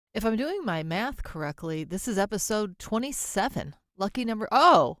If I'm doing my math correctly, this is episode 27. Lucky number.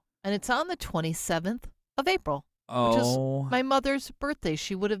 Oh, and it's on the 27th of April, which is my mother's birthday.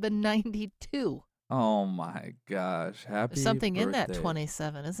 She would have been 92. Oh my gosh. Happy There's something birthday. in that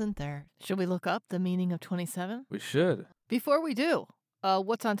 27, isn't there? Should we look up the meaning of 27? We should. Before we do,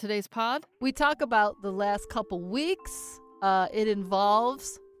 what's on today's pod? We talk about the last couple weeks. It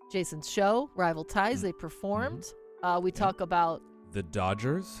involves Jason's show, Rival Ties. They performed. We talk about the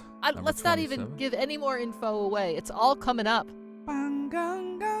Dodgers. Let's not even give any more info away. It's all coming up.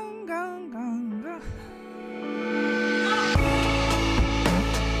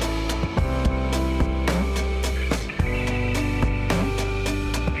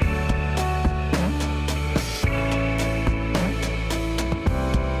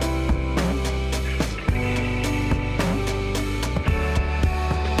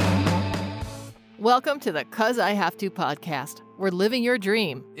 Welcome to the 'Cause I Have To podcast, where living your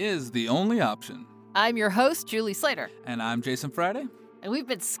dream is the only option. I'm your host, Julie Slater. And I'm Jason Friday. And we've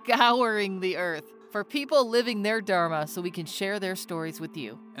been scouring the earth for people living their Dharma so we can share their stories with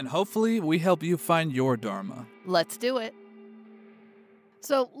you. And hopefully we help you find your Dharma. Let's do it.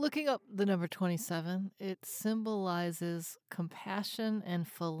 So, looking up the number 27, it symbolizes compassion and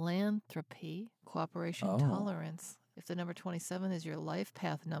philanthropy, cooperation, tolerance. If the number 27 is your life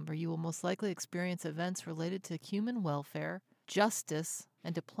path number, you will most likely experience events related to human welfare, justice,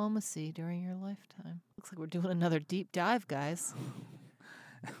 and diplomacy during your lifetime. Looks like we're doing another deep dive, guys.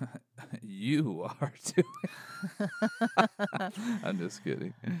 You are too. I'm just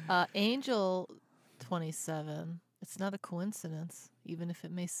kidding. Angel 27, it's not a coincidence, even if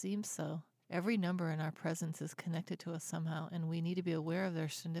it may seem so. Every number in our presence is connected to us somehow, and we need to be aware of their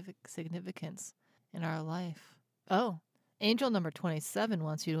significance in our life. Oh, angel number 27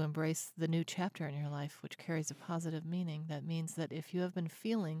 wants you to embrace the new chapter in your life, which carries a positive meaning. That means that if you have been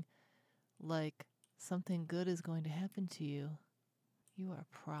feeling like something good is going to happen to you, you are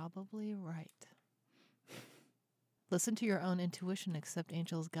probably right. Listen to your own intuition, accept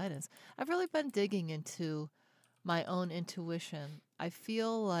angel's guidance. I've really been digging into my own intuition. I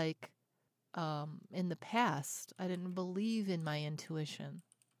feel like in the past, I didn't believe in my intuition.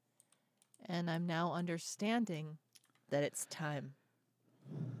 And I'm now understanding that it's time.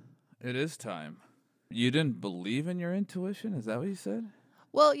 It is time. You didn't believe in your intuition? Is that what you said?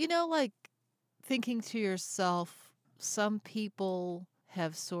 Well, like thinking to yourself, some people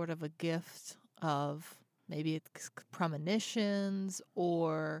have sort of a gift of maybe it's premonitions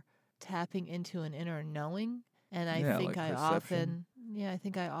or tapping into an inner knowing. And I think I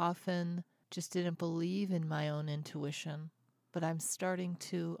often just didn't believe in my own intuition. But I'm starting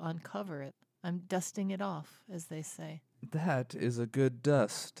to uncover it. I'm dusting it off, as they say. That is a good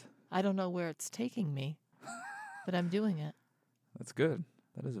dust. I don't know where it's taking me, but I'm doing it. That's good.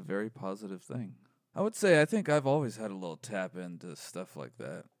 That is a very positive thing. I would say I think I've always had a little tap into stuff like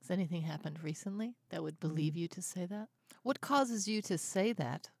that. Has anything happened recently that would believe you to say that? What causes you to say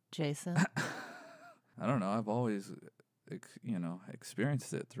that, Jason? I don't know. I've always,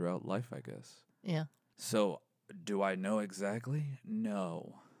 experienced it throughout life, I guess. Yeah. So, do I know exactly?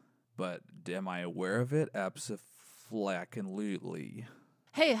 No. But am I aware of it? Abso-flacking-lutely.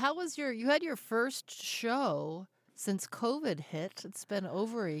 Hey, how was you had your first show since COVID hit. It's been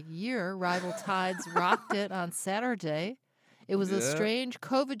over a year. Rival Tides rocked it on Saturday. It was a strange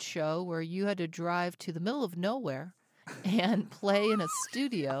COVID show where you had to drive to the middle of nowhere and play in a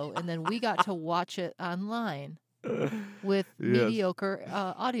studio, and then we got to watch it online with mediocre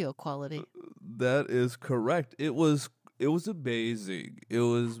audio quality. That is correct. It was amazing.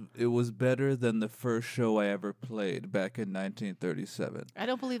 It was better than the first show I ever played back in 1937. I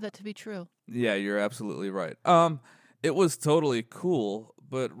don't believe that to be true. Yeah, you're absolutely right. It was totally cool,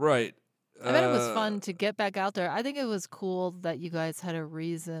 but right. I bet it was fun to get back out there. I think it was cool that you guys had a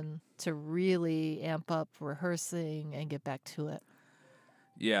reason to really amp up rehearsing and get back to it.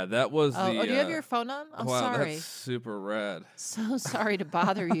 Yeah, that was the... Oh, do you have your phone on? I'm sorry. That's super rad. So sorry to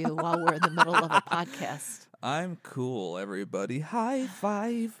bother you while we're in the middle of a podcast. I'm cool, everybody. High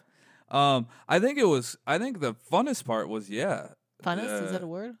five. I think the funnest part was, Funnest? Is that a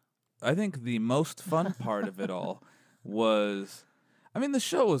word? I think the most fun part of it all was... the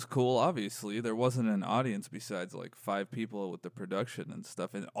show was cool, obviously. There wasn't an audience besides like 5 people with the production and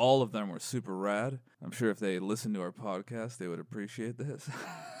stuff, and all of them were super rad. I'm sure if they listened to our podcast, they would appreciate this.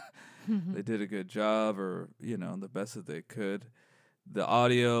 They did a good job, or, the best that they could. The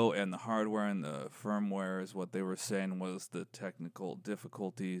audio and the hardware and the firmware is what they were saying was the technical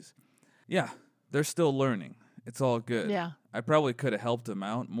difficulties. Yeah, they're still learning. It's all good. Yeah. I probably could have helped him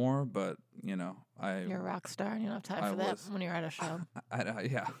out more, but You're a rock star and you don't have time I for that was- when you're at a show.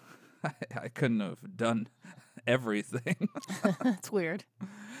 yeah, I couldn't have done everything. It's weird.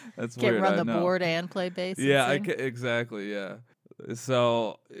 That's Can't weird. run I the know. board and play bass. Yeah, and sing. exactly. Yeah.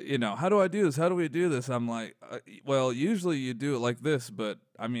 So, how do I do this? How do we do this? I'm like, well, usually you do it like this, but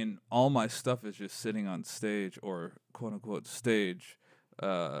I mean, all my stuff is just sitting on stage or quote unquote stage,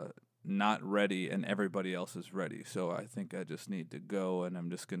 not ready, and everybody else is ready. So I think I just need to go, and I'm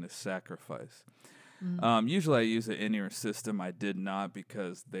just going to sacrifice. Usually I use an in-ear system. I did not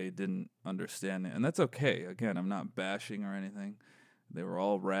because they didn't understand it, and that's okay. Again, I'm not bashing or anything. They were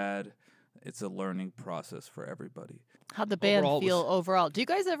all rad. It's a learning process for everybody. How'd the band Overall, it feel was- overall? Do you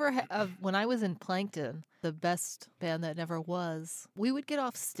guys ever have, when I was in Plankton, the best band that never was, we would get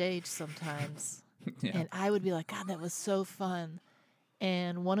off stage sometimes Yeah. and I would be like, God, that was so fun.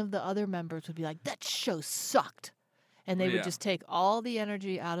 And one of the other members would be like, that show sucked. And they Yeah. would just take all the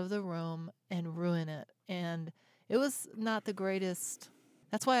energy out of the room and ruin it. And it was not the greatest.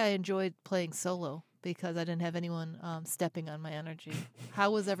 That's why I enjoyed playing solo, because I didn't have anyone stepping on my energy. How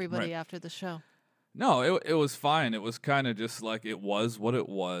was everybody Right. after the show? No, it was fine. It was kind of just like it was what it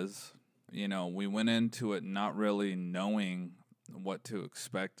was. We went into it not really knowing what to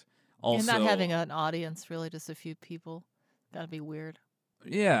expect. Also, And not having an audience, really, just a few people. That'd be weird.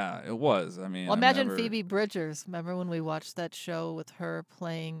 yeah, it was. I mean, Well, I imagine never- Phoebe Bridgers. Remember when we watched that show with her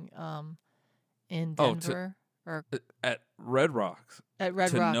playing in Oh, Denver or at Red Rocks at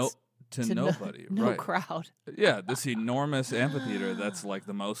Red to Rocks? to nobody, no right? crowd. Yeah, this enormous amphitheater that's like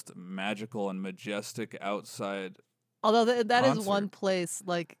the most magical and majestic outside. Although that is concert. one place,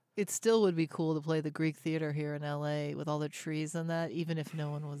 like, it still would be cool to play the Greek Theater here in LA with all the trees and that, even if no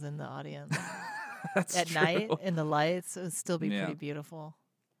one was in the audience. That's At true. night in the lights, it would still be Yeah. pretty beautiful.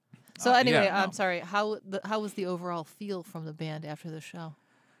 So Yeah, anyway, no. I'm sorry. How was the overall feel from the band after the show?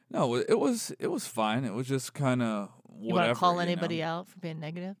 No, it was fine. It was just kind of whatever. You want to call know? anybody out for being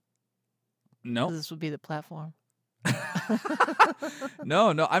negative? No, 'Cause this would be the platform.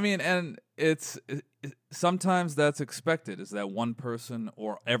 no. I mean, and it's sometimes that's expected. Is that one person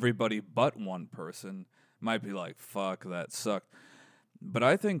or everybody but one person might be like, "Fuck, that sucked." But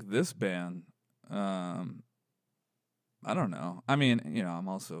I think this band, I don't know. I mean, I'm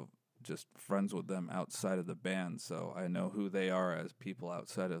also just friends with them outside of the band, so I know who they are as people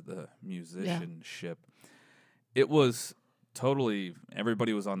outside of the musicianship. It was totally,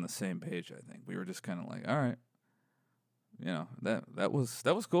 everybody was on the same page. I think we were just kind of like, all right, that was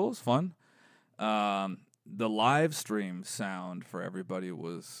cool. It was fun. The live stream sound for everybody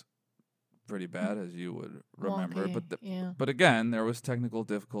was pretty bad, as you would remember. Wonky, yeah. But again, there was technical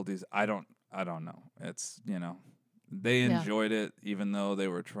difficulties. I don't know. It's they Yeah. enjoyed it, even though they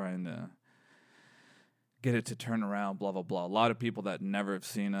were trying to get it to turn around, blah, blah, blah. A lot of people that never have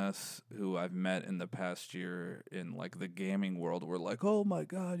seen us, who I've met in the past year in, like, the gaming world, were like, oh, my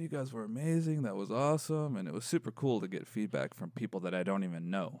God, you guys were amazing. That was awesome. And it was super cool to get feedback from people that I don't even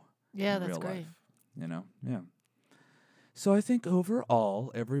know Yeah, in that's real great. life. Yeah. So I think overall,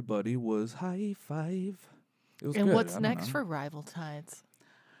 everybody was high five. It was And good. what's I don't next know. for Rival Tides?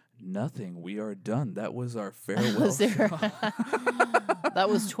 Nothing. We are done. That was our farewell Was there- show. That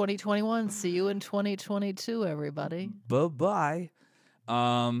was 2021. See you in 2022, everybody. Bye-bye.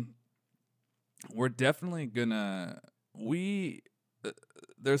 We're definitely gonna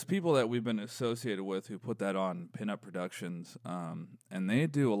there's people that we've been associated with who put that on Pinup Productions, and they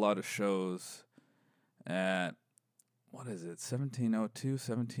do a lot of shows at, what is it, 1702,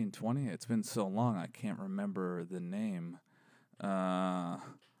 1720? It's been so long I can't remember the name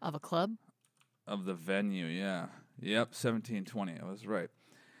Of a club? of the venue. Yeah. Yep, 1720. I was right.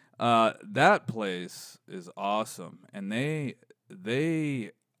 That place is awesome, and they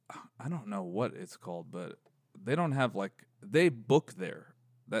I don't know what it's called, but they don't have, like, they book there.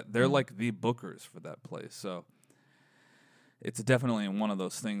 That they're like the bookers for that place. So it's definitely one of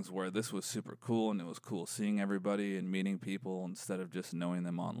those things where this was super cool, and it was cool seeing everybody and meeting people instead of just knowing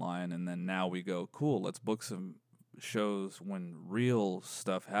them online. And then now we go, cool, let's book some shows when real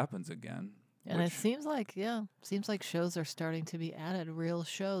stuff happens again. And it which- seems like shows are starting to be added, real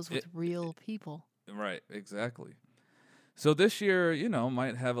shows with real people. Right, exactly. So this year,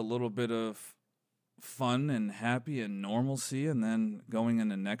 might have a little bit of fun and happy and normalcy, and then going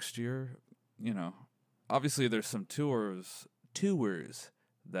into next year, obviously there's some tours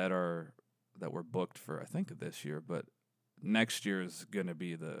that were booked for, I think, this year, but next year is going to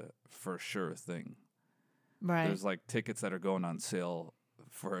be the for sure thing. Right. There's like tickets that are going on sale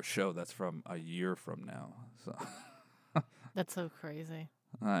for a show that's from a year from now. So That's so crazy.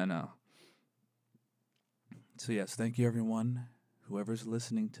 I know. So yes, thank you everyone. Whoever's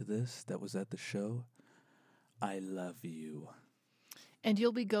listening to this that was at the show, I love you. And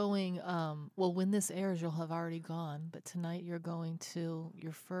you'll be going, well, when this airs, you'll have already gone. But tonight you're going to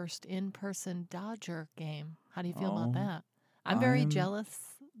your first in-person Dodger game. How do you feel about Oh, that? I'm very I'm jealous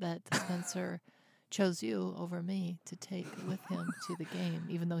that Spencer chose you over me to take with him to the game,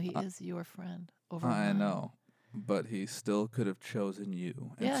 even though he is your friend over I mine. know, but he still could have chosen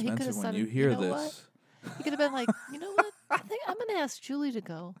you. And Yeah, he could Spencer, have when said, you "You hear know what?" this, He could have been like, you know what? I think I'm going to ask Julie to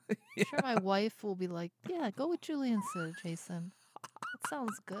go. I'm sure my wife will be like, yeah, go with Julie instead of Jason. That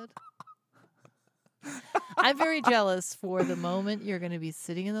sounds good. I'm very jealous for the moment you're going to be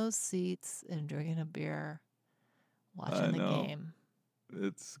sitting in those seats and drinking a beer, watching I the know. game,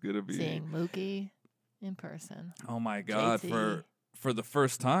 It's gonna be. seeing Mookie in person. Oh my God! JT. For the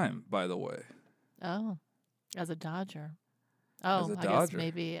first time, by the way. Oh, as a Dodger. As Oh, a I guess Dodger.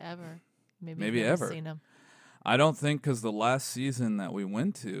 maybe ever. Maybe Maybe you've never ever. seen him. I don't think because the last season that we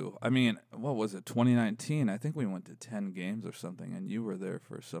went to, I mean, what was it, 2019? I think we went to 10 games or something, and you were there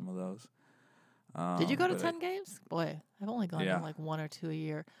for some of those. Did you go to but 10 games? Boy, I've only gone Yeah. to like 1 or 2 a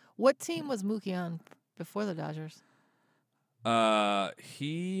year. What team was Mookie on before the Dodgers?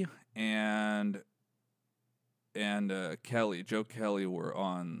 He and Kelly, Joe Kelly, were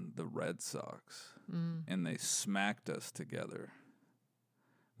on the Red Sox, and they smacked us together.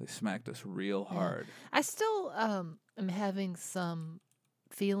 They smacked us real Yeah. hard. I still am having some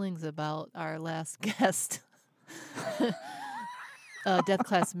feelings about our last guest, Death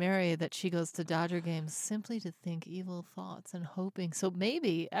Class Mary, that she goes to Dodger games simply to think evil thoughts and hoping. So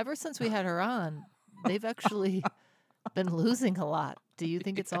maybe ever since we had her on, they've actually been losing a lot. Do you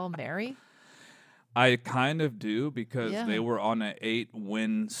think it's all Mary? I kind of do because Yeah. they were on an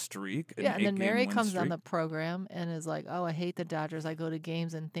 8-win streak. Yeah, and then Mary win comes on streak. the program and is like, "Oh, I hate the Dodgers. I go to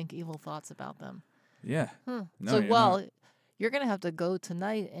games and think evil thoughts about them." Yeah. Hmm. No, So, you're well, not. you're gonna have to go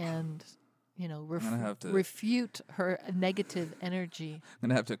tonight and, gonna have to- refute her negative energy. I'm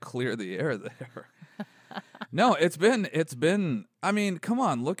gonna have to clear the air there. No, it's been. I mean, come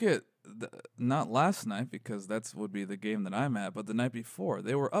on, look at not last night because that's would be the game that I'm at, but the night before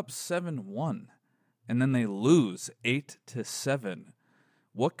they were up 7-1, and then they lose 8-7.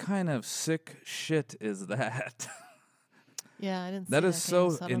 What kind of sick shit is that? Yeah, I didn't. That see is that so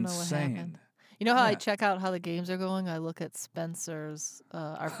game, so I don't know what happened. insane. You know how I Yeah. check out how the games are going? I look at Spencer's,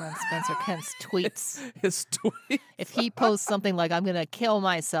 our friend Spencer Kent's tweets. His tweet. If he posts something like, "I'm gonna kill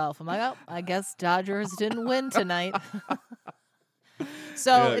myself," I'm like, "Oh, I guess Dodgers didn't win tonight."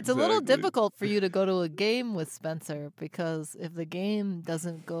 So Yeah, it's a little exactly. difficult for you to go to a game with Spencer because if the game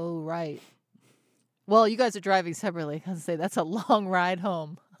doesn't go right, well, you guys are driving separately. I was say that's a long ride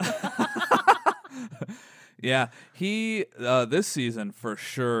home. Yeah, he this season for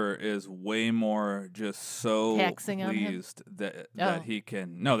sure is way more just so Taxing on him? pleased that Oh. he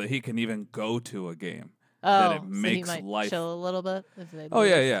can even go to a game. Oh, That it so makes he might life. chill a little bit. If they Oh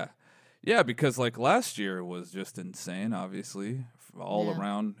yeah, lose. yeah, yeah. Because like last year was just insane. Obviously, all Yeah.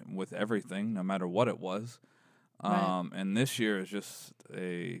 around with everything, no matter what it was. Right. And this year is just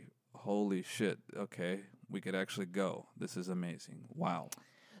a holy shit. Okay, we could actually go. This is amazing. Wow.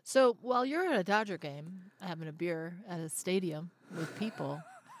 So while you're at a Dodger game, having a beer at a stadium with people,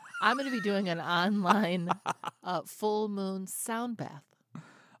 I'm going to be doing an online full moon sound bath.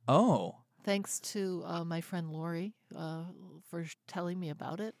 Oh, Thanks to my friend Lori for telling me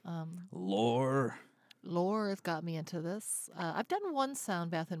about it. lore. Laura's got me into this. I've done one sound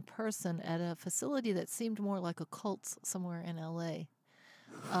bath in person at a facility that seemed more like a cult somewhere in LA.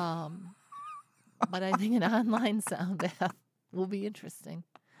 But I think an online sound bath will be interesting.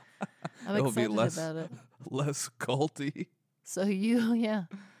 I'm It'll be excited less about it. less culty. So yeah.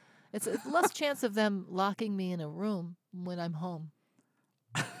 It's less chance of them locking me in a room when I'm home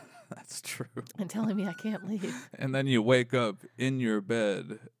That's true. and telling me I can't leave. And then you wake up in your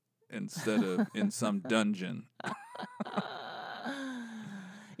bed instead of in some dungeon.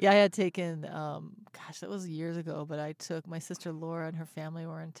 Yeah, I had taken, that was years ago, but I took my sister Laura and her family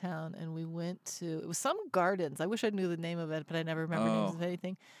were in town, and we went to, it was some gardens. I wish I knew the name of it, but I never remember names Oh. of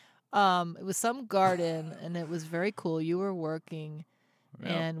anything. It was some garden, and it was very cool. You were working, Yep.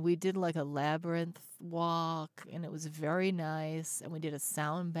 and we did like a labyrinth walk, and it was very nice, and we did a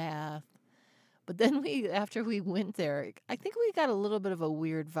sound bath. But then after we went there, I think we got a little bit of a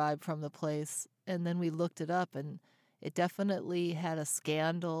weird vibe from the place, and then we looked it up, and it definitely had a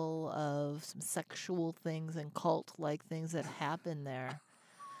scandal of some sexual things and cult-like things that happened there.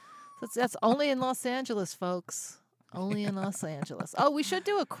 So that's only in Los Angeles, folks. Only in Los Angeles. Oh, we should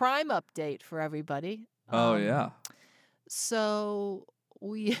do a crime update for everybody. Oh yeah. So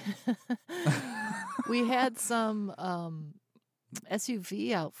we we had some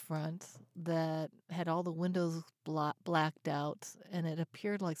SUV out front that had all the windows blacked out, and it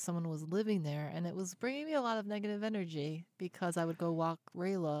appeared like someone was living there, and it was bringing me a lot of negative energy because I would go walk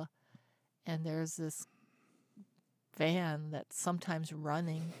Rayla, and there's this van that's sometimes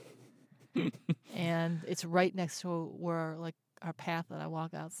running, and it's right next to where like our path that I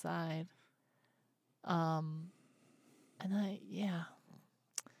walk outside. Yeah.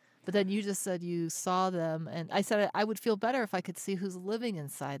 But then you just said you saw them, and I said I would feel better if I could see who's living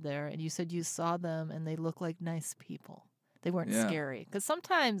inside there. And you said you saw them, and they look like nice people. They weren't Yeah. scary. Because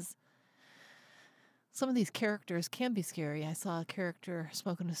sometimes some of these characters can be scary. I saw a character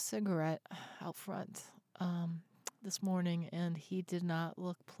smoking a cigarette out front this morning, and he did not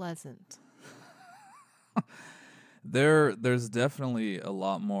look pleasant. There's definitely a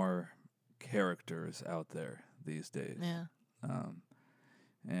lot more characters out there these days. Yeah.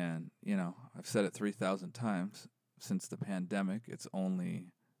 And, I've said it 3,000 times since the pandemic. It's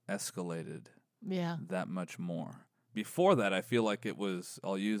only escalated Yeah. that much more. Before that, I feel like it was,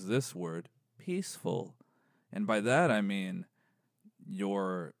 I'll use this word, peaceful. And by that, I mean, you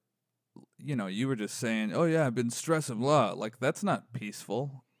were just saying, oh, yeah, I've been stressing a lot. Like, that's not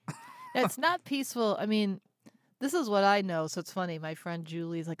peaceful. It's not peaceful. I mean, this is what I know. So it's funny. My friend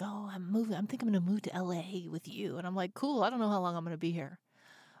Julie's like, oh, I'm moving. I'm thinking I'm going to move to LA with you. And I'm like, cool. I don't know how long I'm going to be here.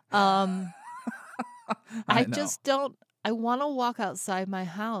 I know. just don't. I want to walk outside my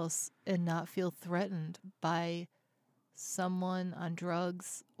house and not feel threatened by someone on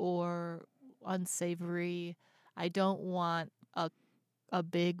drugs or unsavory. I don't want a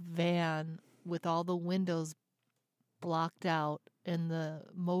big van with all the windows blocked out and the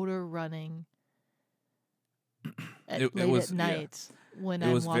motor running late at night when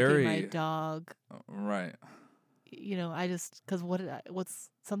I'm walking my dog. Right. I just because what's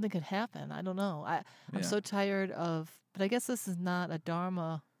something could happen. I don't know. I'm so tired of. But I guess this is not a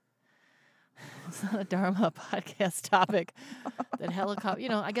Dharma. It's not a Dharma podcast topic. That helicopter.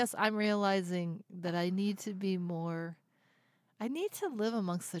 I guess I'm realizing that I need to be more. I need to live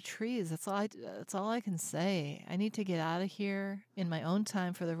amongst the trees. That's all I can say. I need to get out of here in my own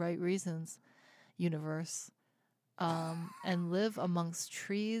time for the right reasons, universe, and live amongst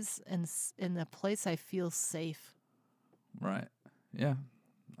trees and in a place I feel safe. Right. Yeah,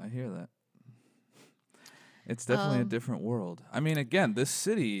 I hear that. It's definitely a different world. I mean, again, this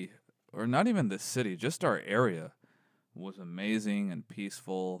city, or not even this city, just our area was amazing and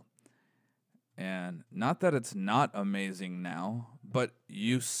peaceful. And not that it's not amazing now, but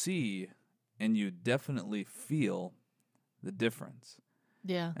you see and you definitely feel the difference.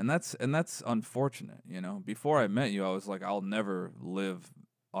 Yeah. And that's unfortunate, Before I met you, I was like, I'll never live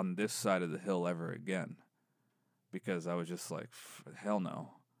on this side of the hill ever again. Because I was just like, hell no.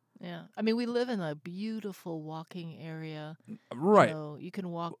 Yeah. I mean, we live in a beautiful walking area. Right. You can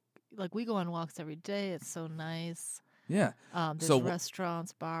walk, like we go on walks every day. It's so nice. Yeah. There's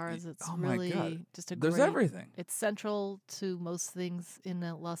restaurants, bars. It's really my God. just There's everything. It's central to most things in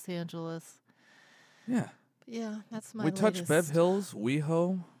Los Angeles. Yeah. But yeah, that's my We latest. touch Bev Hills,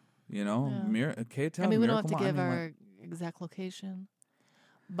 WeHo, K-Town. I mean, we don't Miracle have to Mile. give our exact location.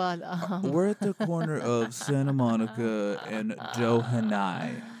 But we're at the corner of Santa Monica and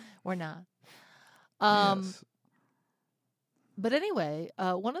Johanai. We're not. Yes. But anyway,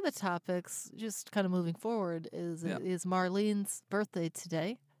 one of the topics, just kind of moving forward, is Marlene's birthday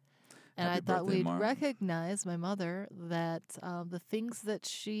today. And Happy I thought birthday, we'd Mar. recognize my mother, that the things that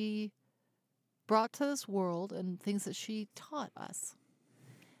she brought to this world and things that she taught us.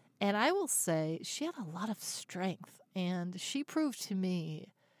 And I will say she had a lot of strength. And she proved to me,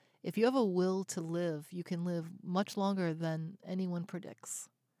 if you have a will to live, you can live much longer than anyone predicts.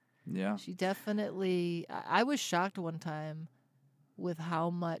 Yeah. She definitely, I was shocked one time with how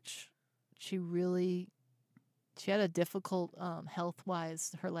much she had a difficult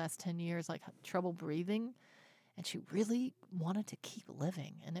health-wise her last 10 years, like trouble breathing, and she really wanted to keep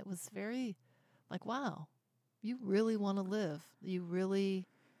living. And it was very like, wow, you really want to live. You're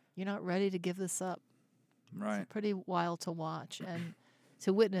not ready to give this up. Right. It's pretty wild to watch and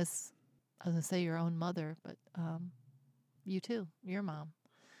to witness. I was going to say your own mother, but you too, your mom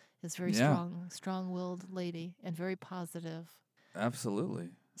is very strong-willed lady and very positive. Absolutely.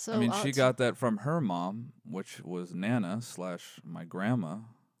 So I mean, she got that from her mom, which was Nana / my grandma.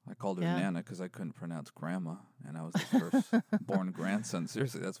 I called her Nana because I couldn't pronounce grandma, and I was the first born grandson.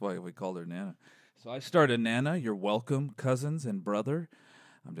 Seriously, that's why we called her Nana. So I started Nana, you're welcome, cousins and brother.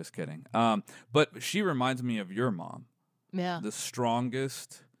 I'm just kidding. But she reminds me of your mom. Yeah. The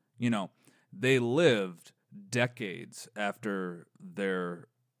strongest, they lived decades after their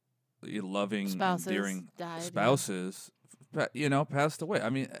loving, Spouses endearing died, yeah. spouses, passed away. I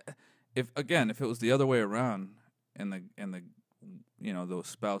mean, if it was the other way around, and the the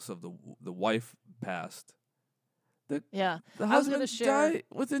spouse of the wife passed, Yeah. the I was gonna husband share. died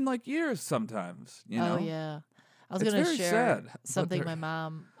within like years sometimes. Oh yeah. I was It's gonna very share sad, but something they're- my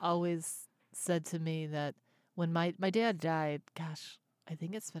mom always said to me, that when my dad died, gosh, I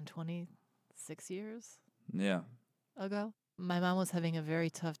think it's been 26 years Yeah, ago. My mom was having a very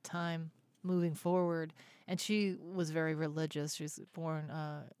tough time moving forward, and she was very religious. She was born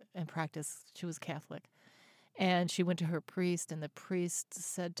and practiced. She was Catholic, and she went to her priest, and the priest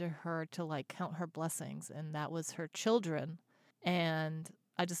said to her to like count her blessings, and that was her children. And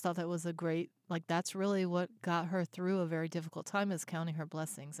I just thought that was a great, like, that's really what got her through a very difficult time, is counting her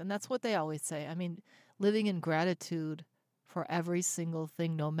blessings. And that's what they always say. I mean, living in gratitude for every single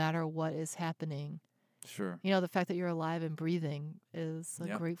thing, no matter what is happening. sure. The fact that you're alive and breathing is a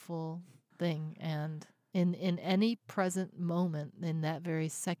Yep. grateful thing. And in any present moment, in that very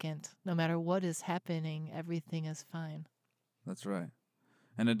second, no matter what is happening, everything is fine. That's right.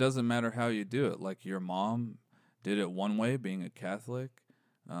 And it doesn't matter how you do it. Like your mom did it one way, being a Catholic.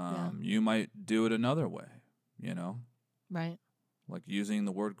 You might do it another way, Right. like using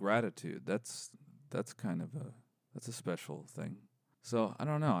the word gratitude. That's kind of that's a special thing. So I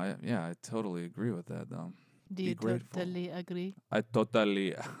don't know. I totally agree with that though. Do Be you grateful. totally agree? I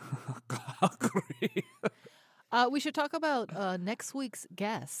totally agree. We should talk about next week's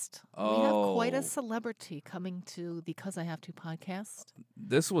guest. We have quite Oh. a celebrity coming to the 'Cause I Have to podcast.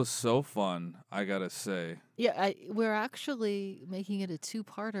 This was so fun, I gotta say. Yeah, we're actually making it a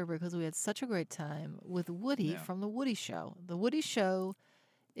two-parter because we had such a great time with Woody Yeah. from The Woody Show. The Woody Show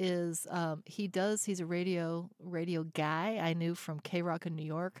is he's a radio guy I knew from K-Rock in New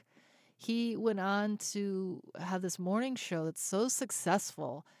York. He went on to have this morning show that's so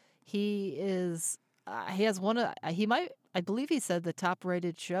successful. He has I believe he said the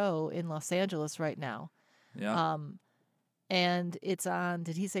top-rated show in Los Angeles right now. Yeah. And it's on,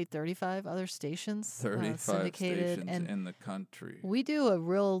 did he say 35 other stations? 35 syndicated, stations and in the country. we do a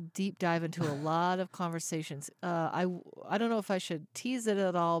real deep dive into a lot of conversations. I don't know if I should tease it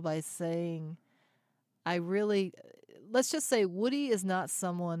at all by saying let's just say Woody is not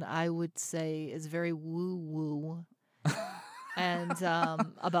someone I would say is very woo-woo and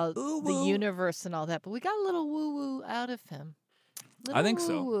about the Ooh-woo. universe and all that. But we got a little woo-woo out of him. I think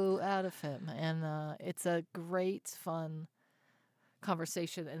so. Woo-woo out of him. And it's a great, fun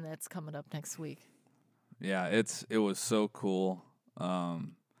conversation, and that's coming up next week. Yeah, it was so cool.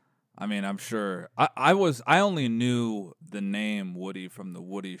 I mean, I'm sure I only knew the name Woody from the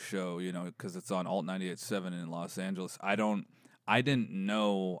Woody Show, because it's on Alt 98.7 in Los Angeles. I didn't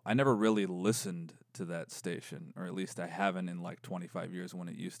know. I never really listened to that station, or at least I haven't in like 25 years when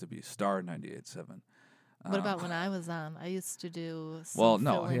it used to be Star 98.7. What about when I was on? I used to do some Well,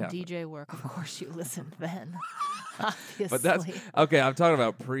 no, fill-in yeah, but- DJ work. Of course, you listened then. Obviously. But that's okay. I'm talking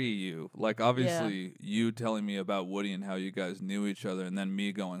about you. Like, obviously, you telling me about Woody and how you guys knew each other, and then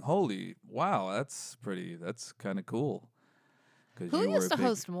me going, "Holy wow, that's kind of cool." 'Cause Who you were used a to big-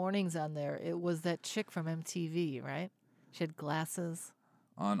 host mornings on there? It was that chick from MTV, right? She had glasses.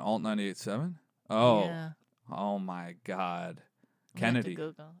 on Alt 98.7? Oh, Yeah. oh my God, You have to Kennedy.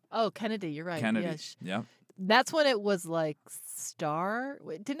 Google. Oh, Kennedy, you're right. Kennedy. Yeah, Yeah. that's when it was like Star.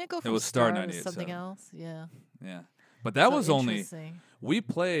 Wait, didn't it go from was Star to something 98.7. else? Yeah. Yeah. But that So was only interesting. we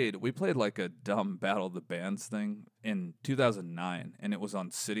played like a dumb Battle of the Bands thing in 2009, and it was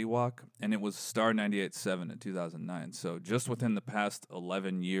on City Walk, and it was Star 98.7 in 2009. So just within the past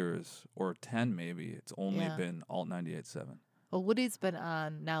 11 years or 10 maybe, it's only Yeah. been Alt 98.7. Well, Woody's been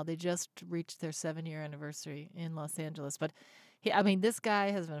on now. They just reached their 7-year anniversary in Los Angeles. But this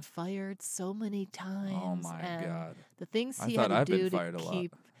guy has been fired so many times. Oh my and God. The things I he thought had to I've been do fired to a lot.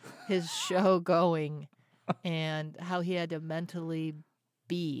 keep his show going and how he had to mentally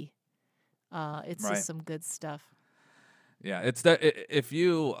be. It's Right. just some good stuff. Yeah, it's that if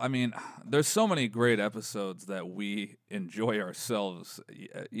you, I mean, there's so many great episodes that we enjoy ourselves,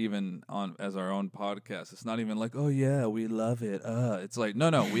 even on as our own podcast. It's not even like, oh yeah, we love it. It's like, no,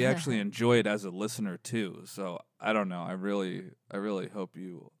 we actually enjoy it as a listener too. So I don't know. I really hope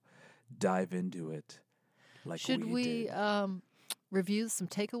you dive into it. Like Should we did. review some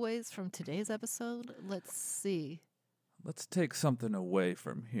takeaways from today's episode? Let's see. Let's take something away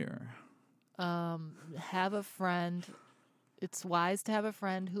from here. Have a friend. It's wise to have a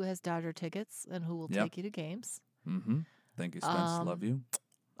friend who has Dodger tickets and who will Yep. take you to games. Mm-hmm. Thank you, Spence. Love you.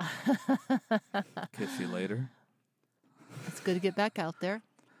 Kiss you later. It's good to get back out there.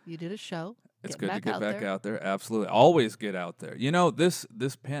 You did a show. It's Getting good to back get out back there. out there. Absolutely. Always get out there. You know, this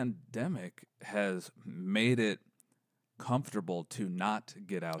pandemic has made it comfortable to not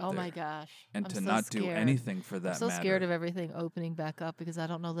get out Oh there my gosh. and I'm to so not do scared. anything for I'm that so matter. scared of everything opening back up because I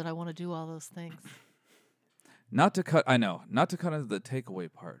don't know that I want to do all those things. Not to cut into the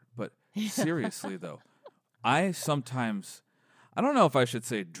takeaway part, but seriously though, I sometimes, I don't know if I should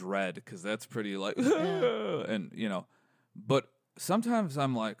say dread because that's pretty like, and you know, but sometimes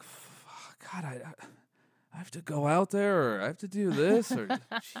I'm like, God, I have to go out there, or I have to do this, or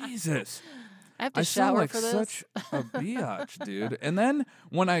Jesus. I have to I sound shower like for this. such a biatch, dude. And then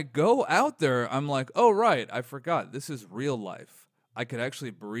when I go out there, I'm like, oh, right, I forgot. This is real life. I could actually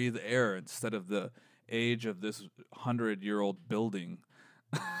breathe air instead of the age of this 100-year-old building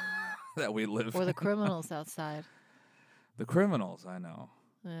that we live Or in. the criminals outside. The criminals, I know.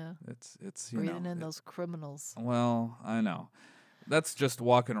 Yeah. It's you Breathing know. in those criminals. Well, I know. That's just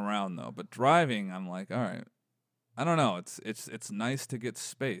walking around though. But driving, I'm like, all right. I don't know. It's nice to get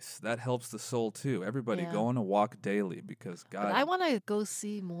space. That helps the soul too. Everybody Yeah. go on a walk daily because But God, I want to go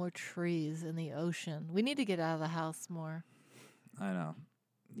see more trees in the ocean. We need to get out of the house more. I know.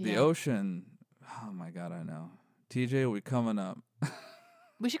 The Yeah. ocean. Oh my God, I know. TJ, we coming up.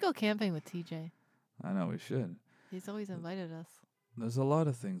 We should go camping with TJ. I know we should. He's always invited us. There's a lot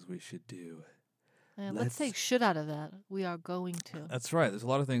of things we should do. And Let's- let's take shit out of that. We are going to. That's right. There's a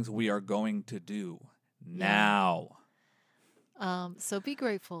lot of things we are going to do Yeah. now. So be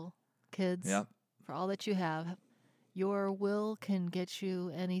grateful, kids, Yep. for all that you have. Your will can get you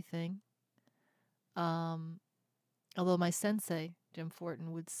anything. Although my sensei, Jim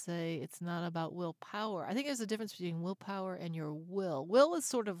Fortin, would say it's not about willpower. I think there's a difference between willpower and your will. Will is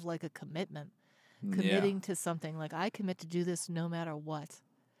sort of like a commitment, committing to something. Like, I commit to do this no matter what.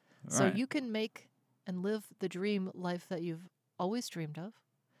 So Right. you can make and live the dream life that you've always dreamed of.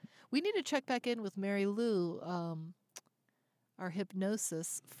 We need to check back in with Mary Lou, our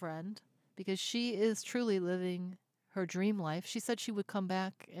hypnosis friend, because she is truly living her dream life. She said she would come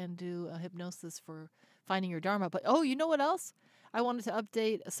back and do a hypnosis for finding your Dharma. But, oh, you know what else? I wanted to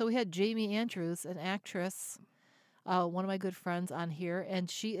update. So we had Jamie Andrews, an actress, one of my good friends on here, and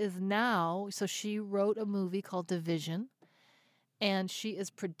she is now, so she wrote a movie called Division, and she is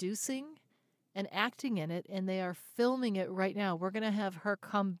producing and acting in it, and they are filming it right now. We're going to have her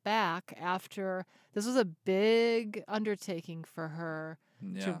come back after, this was a big undertaking for her to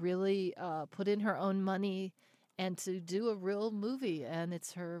Yeah. really put in her own money and to do a real movie, and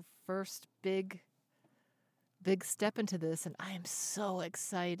it's her first big step into this, and I am so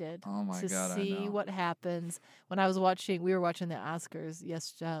excited Oh my to God, I see know. what happens. When I was watching, we were watching the Oscars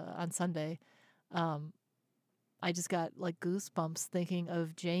on Sunday. I just got like goosebumps thinking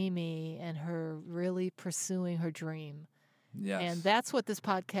of Jamie and her really pursuing her dream. Yes. And that's what this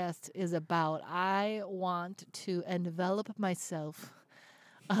podcast is about. I want to envelop myself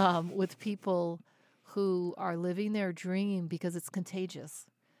with people who are living their dream because it's contagious.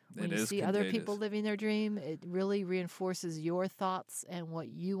 When It you is see other people contagious. living their dream, it really reinforces your thoughts and what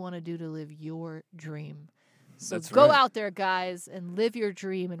you want to do to live your dream. So That's go right. out there, guys, and live your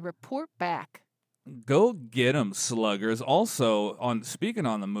dream and report back. Go get 'em, sluggers. Also, speaking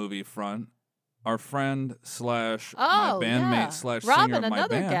on the movie front, our friend my bandmate / singer Robin, of my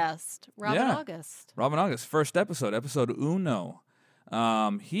another band, guest. Robin Yeah. August. Robin August, first episode uno.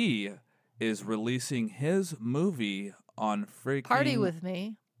 He is releasing his movie on freaking Party with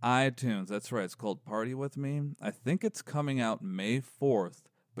me. iTunes. That's right. It's called Party With Me. I think it's coming out May 4th,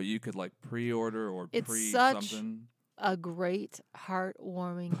 but you could like pre-order or It's pre such- something. A great,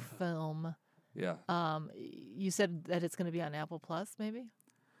 heartwarming film. Yeah. You said that it's going to be on Apple Plus, maybe?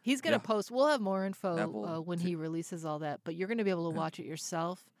 He's going to Yeah. post. We'll have more info Apple when he releases all that, but you're going to be able to Yeah. watch it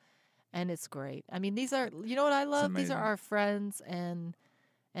yourself, and it's great. I mean, these are, you know what I love? These are amazing. our friends and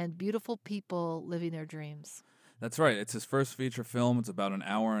beautiful people living their dreams. That's right. It's his first feature film. It's about an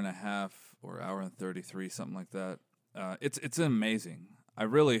hour and a half or hour and 33, something like that. It's amazing. I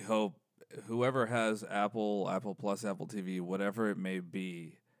really hope whoever has Apple Plus, Apple TV, whatever it may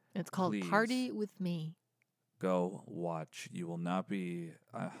be, It's called Please. Party with Me. go watch. You will not be.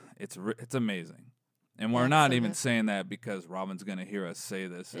 It's amazing. And we're Yeah, not so even good. saying that because Robin's gonna hear us say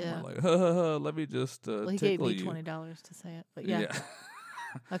this, and Yeah. we're like, ha, let me just Well, he gave tickle me you. $20 to say it, but yeah.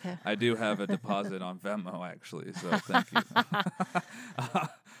 Okay. I do have a deposit on Venmo actually, so thank you.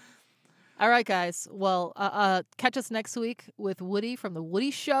 All right, guys. Well, catch us next week with Woody from The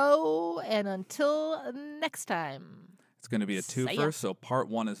Woody Show. And until next time. It's going to be a See ya. twofer, so part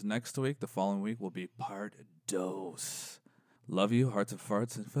 1 is next week. The following week will be part 2. Love you, hearts of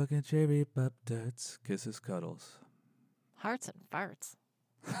farts, and fucking cherry pop tarts. Kisses, cuddles. Hearts and farts.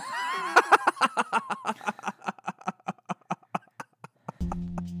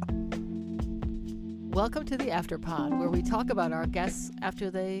 Welcome to the Afterpod, where we talk about our guests after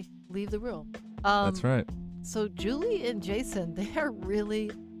they leave the room. That's right. So Julie and Jason, they are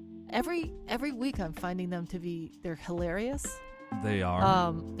really every week I'm finding them to be they're hilarious. They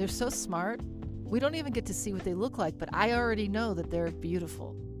are. They're so smart. We don't even get to see what they look like, but I already know that they're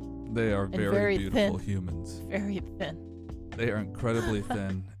beautiful. They are very beautiful thin. humans. Very thin. They are incredibly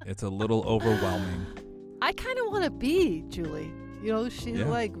thin. It's a little overwhelming. I kind of want to be Julie. You know, she's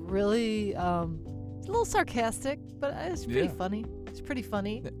like really a little sarcastic, but it's pretty funny. It's pretty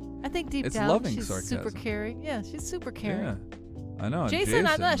funny. I think deep down she's sarcasm. Super caring. Yeah, she's super caring. Yeah, I know. Jason,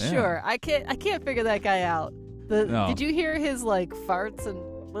 I'm not sure. I can't figure that guy out. No. Did you hear his like farts and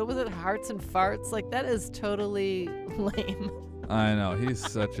what was it? Hearts and farts? Like that is totally lame. I know. He's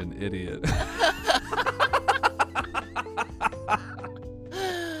such an idiot.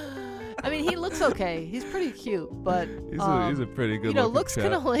 I mean, he looks okay. He's pretty cute, but he's a pretty good. Looks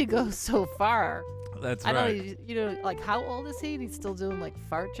can only go so far. That's I right. know. Like how old is he? And he's still doing like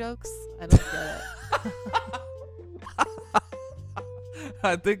fart jokes. I don't get it.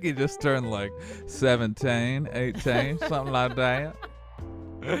 I think he just turned like 17, 18, something like that.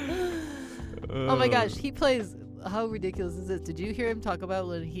 Oh my gosh, he plays. How ridiculous is this? Did you hear him talk about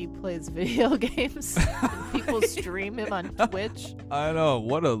when he plays video games? And people stream him on Twitch. I know.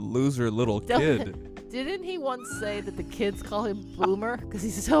 What a loser little kid. Didn't he once say that the kids call him Boomer because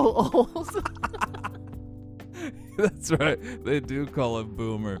he's so old? That's right. They do call him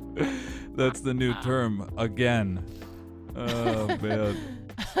Boomer. That's the new term again. Oh, man.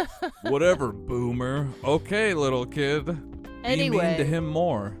 Whatever, Boomer. Okay, little kid. Anyway, be mean to him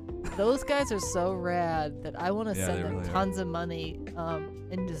more. Those guys are so rad that I want to send them really tons of money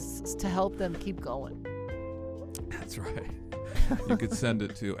and just to help them keep going. That's right. You could send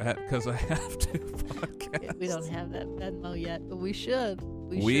it to @cause I have to podcast. Yeah, we don't have that Venmo yet, but we should.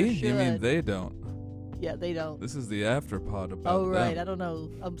 We sure You should. mean they don't? Yeah, they don't. This is the Afterpod about Oh, right. them. I don't know.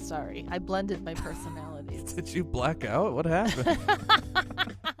 I'm sorry. I blended my personalities. Did you black out? What happened?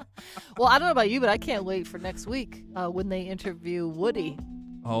 Well, I don't know about you, but I can't wait for next week when they interview Woody.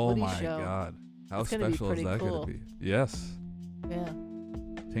 Oh Woody my show. God. How It's gonna be special is pretty that cool. going to be? Yes. Yeah.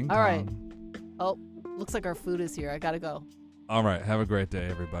 Ting All right. tong. Oh, looks like our food is here. I gotta go. All right. Have a great day,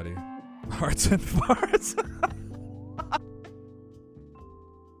 everybody. Hearts and farts.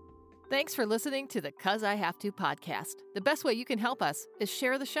 Thanks for listening to the 'Cause I Have to podcast. The best way you can help us is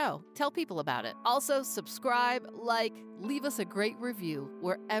share the show. Tell people about it. Also, subscribe, leave us a great review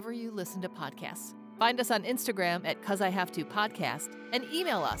wherever you listen to podcasts. Find us on Instagram at 'Cause I Have to podcast and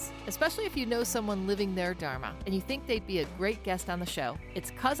email us, especially if you know someone living their Dharma and you think they'd be a great guest on the show. It's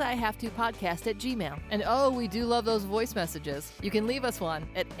 'Cause I Have to podcast at Gmail. And we do love those voice messages. You can leave us one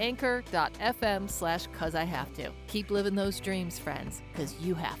at anchor.fm/'cause I have to. Keep living those dreams, friends, because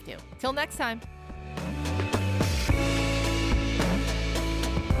you have to. Till next time.